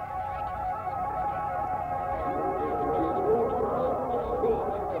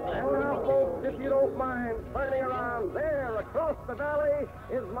 And now, folks, if you don't mind turning around, there across the valley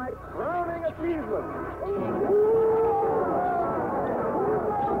is my crowning achievement.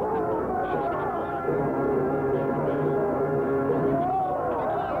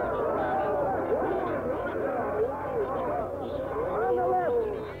 On the left,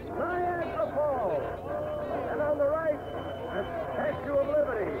 Niagara Falls. And on the right, the Statue of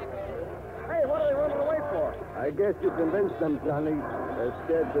Liberty. Hey, what are they running away for? I guess you convinced them, Johnny. They're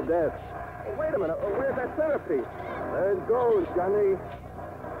scared to death. Oh, wait a minute. Where's that centerpiece? There it goes, Johnny.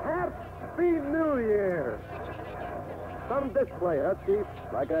 Happy New Year. Some display, huh, Chief?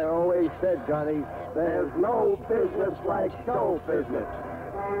 Like I always said, Johnny, there's no business like show business.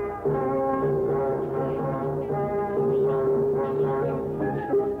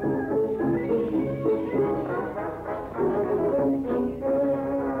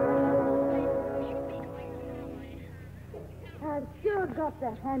 got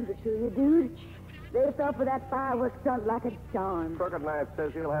to hand it to you, dude. They fell for that fireworks stunt like a charm. Crooked Knife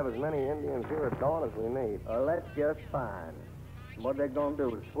says he'll have as many Indians here at dawn as we need. Well, that's just fine. What they gonna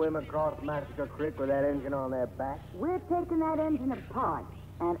do, swim across Massacre Creek with that engine on their back? We're taking that engine apart.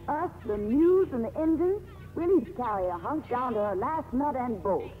 And us, the mules and the engines, we'll each carry a hunk down to her last nut and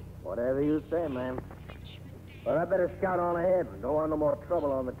bolt. Whatever you say, ma'am. But I better scout on ahead and don't want no more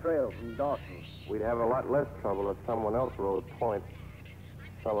trouble on the trail from Dawson. We'd have a lot less trouble if someone else rode point.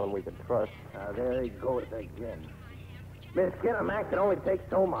 Someone we could trust. Now, there he goes again. Miss Skinner, it only takes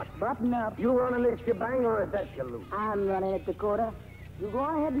so much. Button up. You running this shebang or is that your loot? I'm running it, Dakota. You go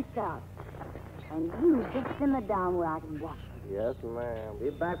on ahead and scout. And you just simmer down where I can watch you. Yes, ma'am. Be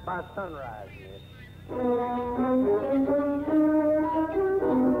back by sunrise, miss. That's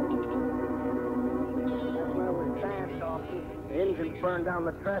where we stand, Dawson. The engines burned down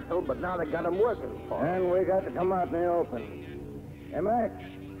the trestle, but now they got them working for us. And we got to come out in the open. Hey, Max,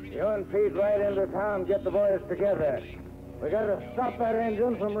 you and Pete ride into town, get the boys together. We got to stop that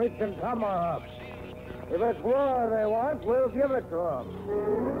engine from reaching Tomahawk. If it's war they want, we'll give it to them.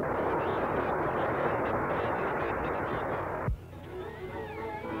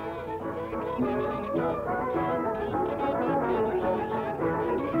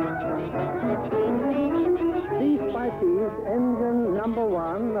 Piece by piece, engine number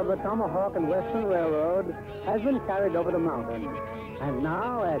 1 of the Tomahawk and Western Railroad has been carried over the mountain. And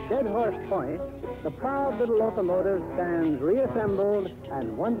now, at Dead Horse Point, the proud little locomotive stands reassembled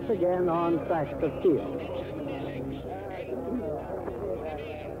and once again on tracks of steel.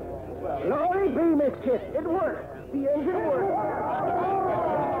 Glory be, Miss Kit. It worked. The engine worked.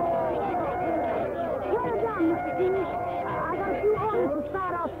 Turn it down, Mr. King. I got a few orders to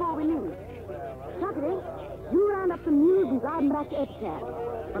start off before we leave. Tuckity, you round up the mules and drive them back to Epcot.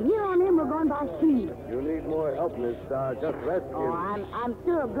 From here on in, we're going by steamer. You need more help, Miss Star. Just rescue. Oh, I'm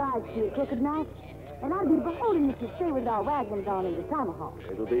sure obliged to you, Crooked Knife. And I'd be beholden if you stay with our wagons on in the Tomahawk.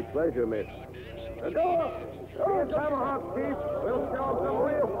 It'll be pleasure, miss. Go! Go, Tomahawk, Chief. We'll show them some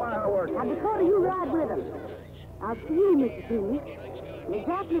real fireworks. Now, Dakota, you ride with them. I'll see you, Mr. Toomey. In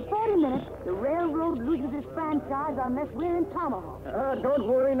exactly 40 minutes, the railroad loses its franchise unless we're in Tomahawk. Don't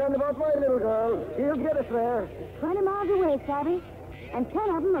worry none about my little girl. She'll get us there. 20 miles away, Savvy. And 10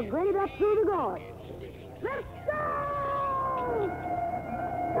 of them are graded up through the gorge. Let's go!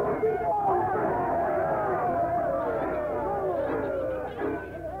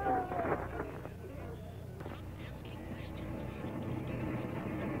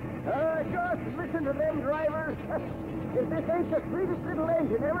 Just listen to them drivers. If this ain't the sweetest little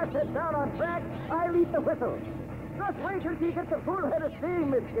engine ever set down on track, I'll eat the whistle. Just wait till she gets a full head of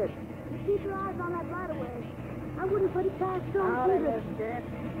steam, Miss Kit. Keep your eyes on that right away. I wouldn't put it past Stone Howdy, either. Miss Kit.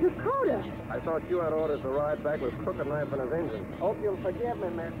 Dakota. I thought you had orders to ride back with Crooked Knife and his engine. Hope you'll forgive me,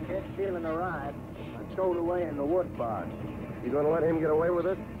 Miss Kit, stealing a ride. I stowed away in the wood barn. You gonna let him get away with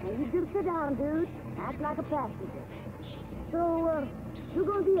it? Now, you do sit down, dude. Act like a passenger. So, you're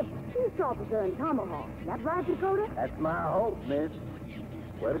going to be a peace officer in Tomahawk. That right, Dakota? That's my hope, miss.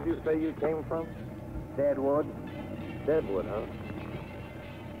 Where did you say you came from? Deadwood. Deadwood, huh?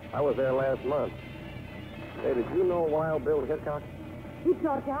 I was there last month. Hey, did you know Wild Bill Hickok? He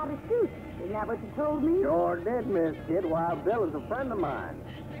taught you how to shoot. Isn't that what you told me? Sure did, Miss Kit. Wild Bill is a friend of mine.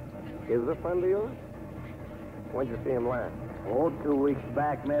 Is a friend of yours? When'd you see him last? Oh, 2 weeks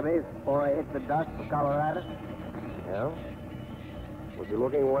back, maybe, before I hit the dust for Colorado. Yeah? Was he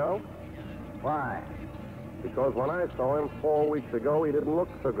looking well? Why? Because when I saw him 4 weeks ago, he didn't look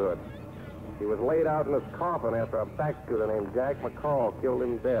so good. He was laid out in his coffin after a backshooter named Jack McCall killed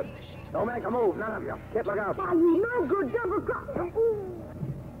him dead. Don't make a move, none of you. Kit, look out. Why, you no good double cross.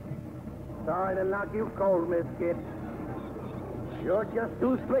 Sorry to knock you cold, Miss Kit. You're just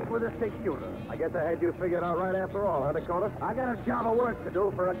too slick with a six-shooter. I guess I had you figured out right after all, huh, Dakota? I got a job of work to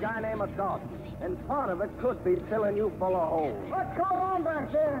do for a guy named Dawson. And part of it could be filling you full of holes. What's going on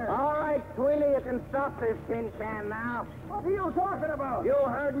back there? All right, Sweeney, you can stop this tin can now. What are you talking about? You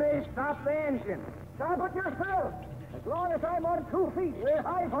heard me. Stop the engine. Stop it yourself. As long as I'm on 2 feet, we're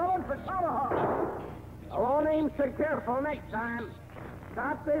high-falling for Tomahawk. I won't aim so careful next time.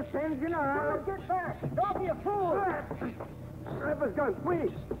 Stop this engine or I'll... Get back. Don't be a fool. Grab his gun,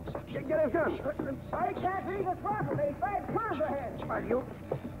 Sweeney. Get his gun. I can't leave the property. Bad curves ahead. Are you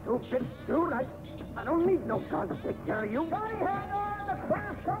stupid, dude? I don't need no gun to take care of you. Johnny, hang on. The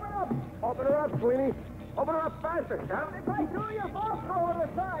curve's coming up. Open her up, Sweeney. Open her up faster, Scout. If I do, you'll both go on the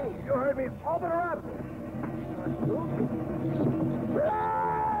side. You heard me. Open her up.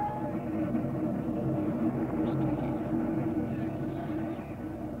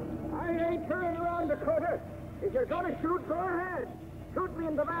 I ain't turning around, Dakota. If you're going to shoot, go ahead. shoot me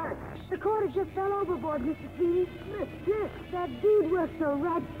in the back. The quarter just fell overboard, Mr. Sweeney. Miss Kid. That dude works a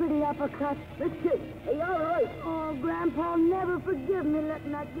right pretty uppercut. Miss Kid, are you all right? Oh, Grandpa, never forgive me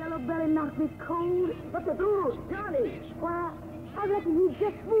letting that yellow belly knock me cold. But the dude, Johnny. Why, I reckon he's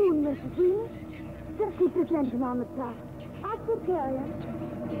just swooned, Mr. Sweeney. Just keep this engine on the top. I'll take care of you.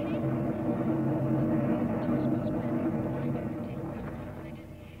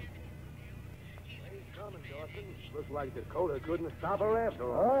 Looks like Dakota couldn't stop her after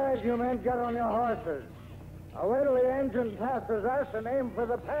all. All right, you men, get on your horses. Now, wait till the engine passes us and aim for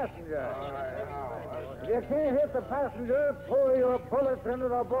the passenger. If you can't hit the passenger, pour your bullets into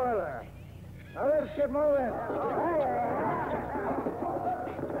the boiler. Now, let's get moving.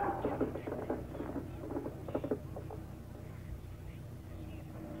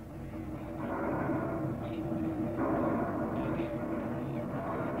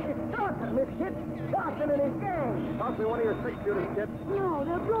 Miss Kid, Dawson and his gang. Toss me one of your six-shooters, kid. No,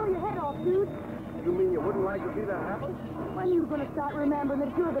 they'll blow your head off, dude. You mean you wouldn't like to see that happen? When are you going to start remembering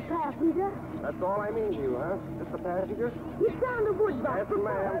that you're the passenger? That's all I mean to you, huh? Just the passenger? You sound the wood box. Yes,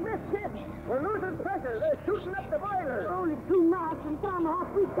 ma'am. Miss Kid, we're losing pressure. They're shooting up the boiler. Only 2 miles from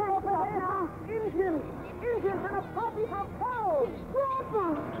Tomahawk. We can't stop now. Engines and a puppy have fouled.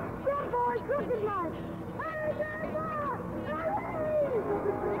 Grandpa! Grandpa, it's crooked knife! Hurry, Grandpa!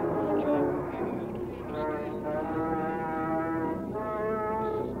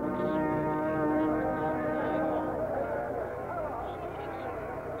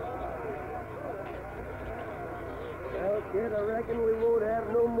 Well, kid, I reckon we won't have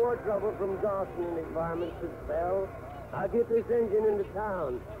no more trouble from Dawson and his varmints this spell. I'll get this engine into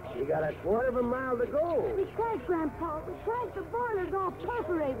town. You got a quarter of a mile to go. We can't, Grandpa. We can't. The boiler's all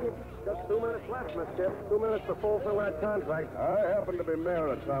perforated. Just 2 minutes left, Miss Kid. 2 minutes to fulfill that contract. I happen to be mayor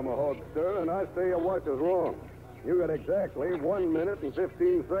of Tomahawk, sir, and I say your watch is wrong. You got exactly 1 minute and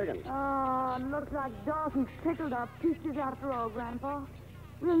 15 seconds. Oh, looks like Dawson's tickled our peaches after all, Grandpa.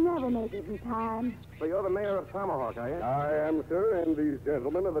 We'll never make it in time. So you're the mayor of Tomahawk, are you? I am, sir, and these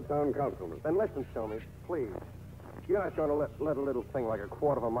gentlemen are the town councilmen. Then listen to me, please. You're not going to let a little thing like a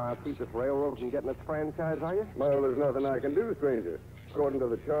quarter of a mile keep this railroad from getting its franchise, are you? Well, there's nothing I can do, stranger. According to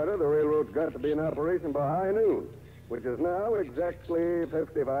the charter, the railroad's got to be in operation by high noon, which is now exactly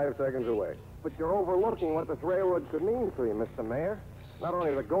 55 seconds away. But you're overlooking what this railroad could mean to you, Mr. Mayor. Not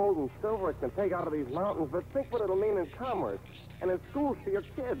only the gold and silver it can take out of these mountains, but think what it'll mean in commerce and in schools for your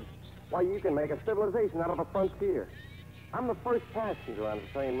kids. Why, you can make a civilization out of a frontier. I'm the first passenger on the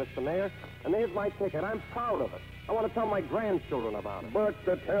train, Mr. Mayor, and there's my ticket. I'm proud of it. I want to tell my grandchildren about it. But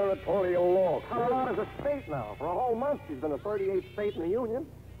the territorial law... Colorado's a state now. For a whole month, she's been the 38th state in the Union.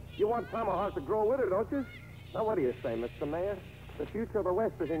 You want Tomahawk to grow with her, don't you? Now, what do you say, Mr. Mayor? The future of the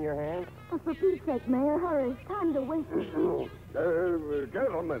West is in your hands. Oh, for Pete's sake, Mayor, hurry. Time to waste.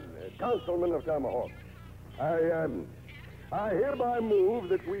 Gentlemen, councilmen of Tomahawk, I hereby move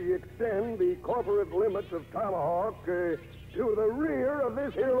that we extend the corporate limits of Tomahawk to the rear of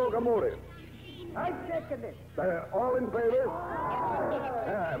this here locomotive. I second it. All in favor?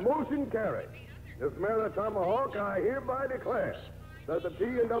 Motion carried. As mayor of Tomahawk, I hereby declare that the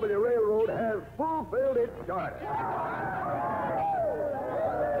T&W Railroad has fulfilled its charter.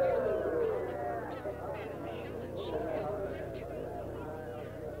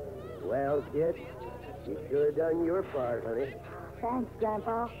 Well, kid, you sure done your part, honey. Thanks,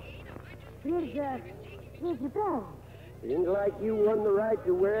 Grandpa. Here's your bell. Seems like you won the right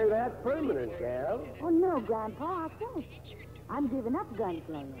to wear that permanent, gal. Oh, no, Grandpa, I can't. I'm giving up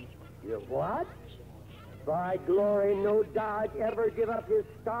gunslinging. You what? By glory, no Dodge ever give up his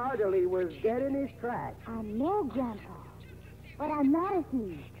star till he was dead in his tracks. I know, Grandpa, but I'm not a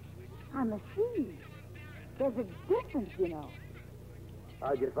thief. I'm a thief. There's a difference, you know.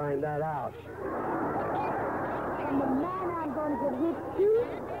 How'd you find that out? And the man I'm going to get hit to,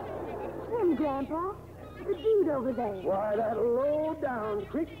 him, Grandpa, the dude over there. Why, that low-down,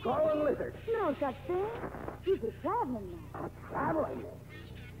 creek-crawling lizard. No such thing. He's a traveling man. A traveling man?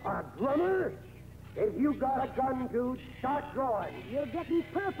 A drummer? If you got a gun, dude, start drawing. You'll get me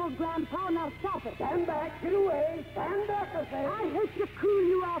purple, Grandpa. Now stop it. Stand back, get away, stand back, I say. I hate to cool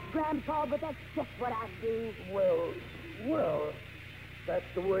you off, Grandpa, but that's just what I do. Well, that's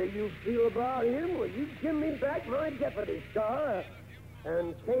the way you feel about him. Well, you give me back my deputy star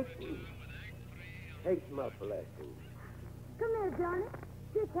and take my blessing. Come here, Johnny.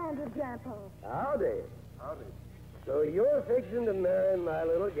 Shake hands with Grandpa. Howdy. So you're fixing to marry my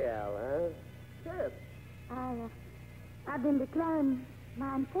little gal, huh? Yes. I've been declaring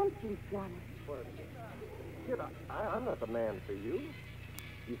my intentions, Johnny. Kid, I'm not the man for you.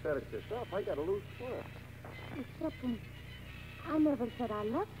 You said it yourself. I got a loose square. Excepting I never said I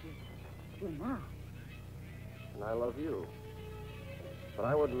loved you. Till now. And I love you. But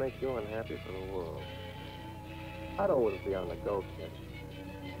I wouldn't make you unhappy for the world. I'd always be on the go, kid.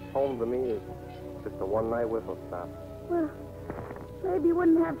 Home to me is just a one-night whistle stop. Well, maybe you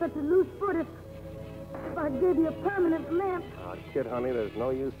wouldn't have such a loose foot if I gave you a permanent limp. Ah, kid, honey, there's no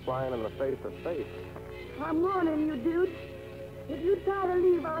use flying in the face of fate. I'm warning you, dude. If you try to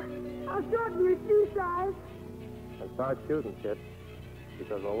leave, I'll shorten your shoe size. And start shooting, kid.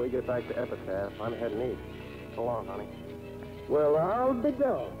 Because when we get back to Epitaph, I'm heading east. So long, honey. Well, I'll be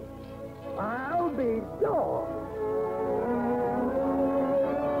dog. I'll be dog.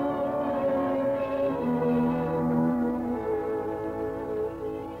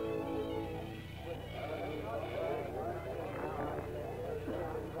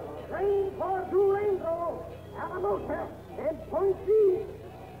 Train for Durango, Alamosa, and Point C.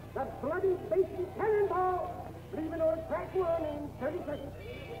 The bloody basic cannonball. Leaving on track 1 in 30 seconds.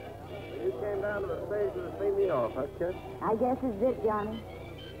 You came down to the stage to see me off, huh, kid? I guess it's it, Johnny.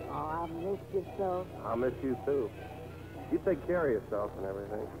 Oh, I missed you so. I'll miss you, too. You take care of yourself and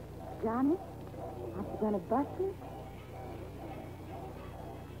everything. Johnny, aren't you going to bust me?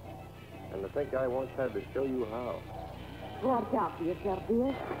 And to think I once had to show you how. Watch out for yourself,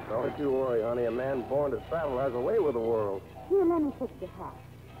 dear. Don't you worry, honey. A man born to travel has a way with the world. Here, let me fix your hat.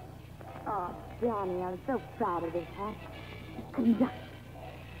 Oh, Johnny, I'm so proud of this hat.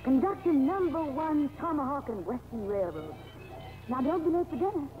 Conductor #1 Tomahawk and Western Railroad. Now, don't be late for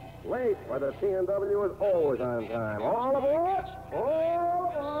dinner. Late, but the T&W is always on time. All aboard! All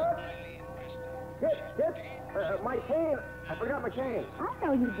aboard! Kit, my cane. I forgot my cane. I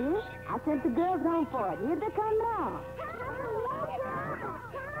know you did. I sent the girls home for it. Here they come now.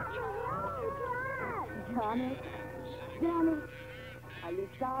 Johnny, are you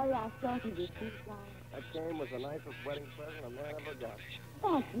sorry I sent you this seaside? That cane was the nicest wedding present a man ever got.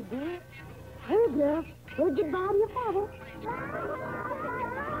 Thank you, dear. Hey, girl, say goodbye to your father.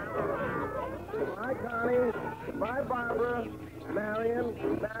 Goodbye, Connie. Goodbye, Barbara. Marion,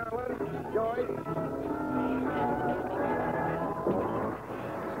 Marilyn, Joyce.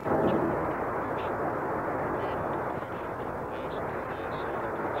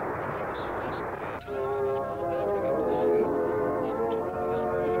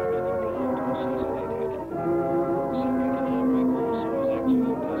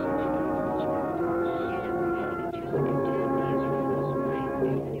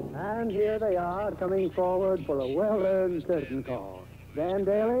 And here they are, coming forward for a well-earned curtain call. Dan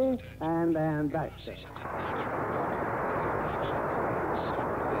Daly and Ann Baxter.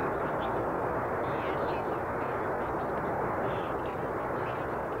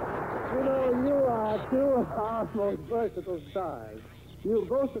 You know, you are two of our most versatile stars. You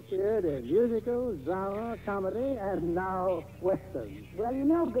both appeared in musicals, drama, comedy, and now westerns. Well, you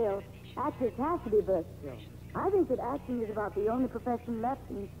know, Bill, actors have to be versatile. I think that acting is about the only profession left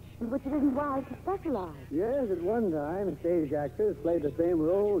in which it isn't wise to specialize. Yes, at one time, stage actors played the same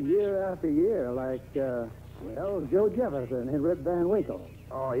role year after year, like, Joe Jefferson in Rip Van Winkle.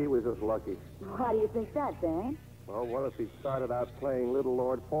 Oh, he was just lucky. Why do you think that, Dan? Well, what if he started out playing Little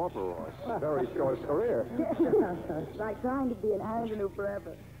Lord Fauntleroy? A very short career. It's like trying to be an ingenue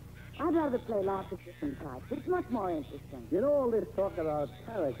forever. I'd rather play lots of different types. It's much more interesting. You know, all this talk about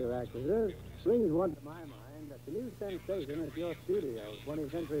character actors brings one to my mind that the new sensation at your studio,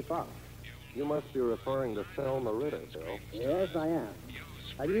 20th Century Fox. You must be referring to Film Merida, Bill. Yes, I am.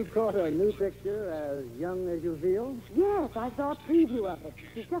 Have you caught a new picture, As Young as You Feel? Yes, I saw a preview of it.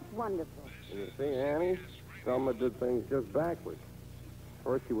 It's just wonderful. And you see, Annie, Selma did things just backwards.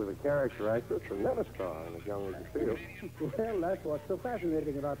 First she was a character actress and then a star in As Young as You Feel. Well, that's what's so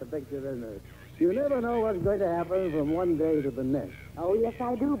fascinating about the picture business. You never know what's going to happen from one day to the next. Oh, yes,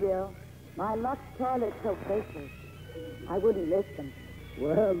 I do, Bill. My Lux toilet's so faithful. I wouldn't miss them.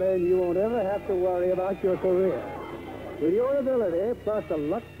 Well, then you won't ever have to worry about your career. With your ability, plus a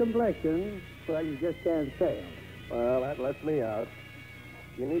Lux complexion, well, you just can't fail. Well, that lets me out.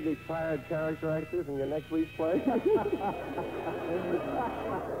 You need retired character actors in your next week's play?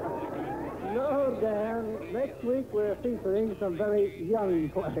 No, Dan. Next week we're featuring some very young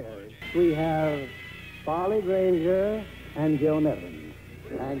players. We have Farley Granger and Joe Nevins.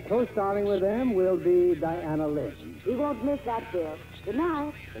 And co-starring with them will be Diana Lynn. We won't miss that, Bill. Good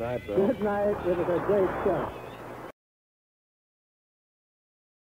night. Good night, Bill. Good night. It was a great show.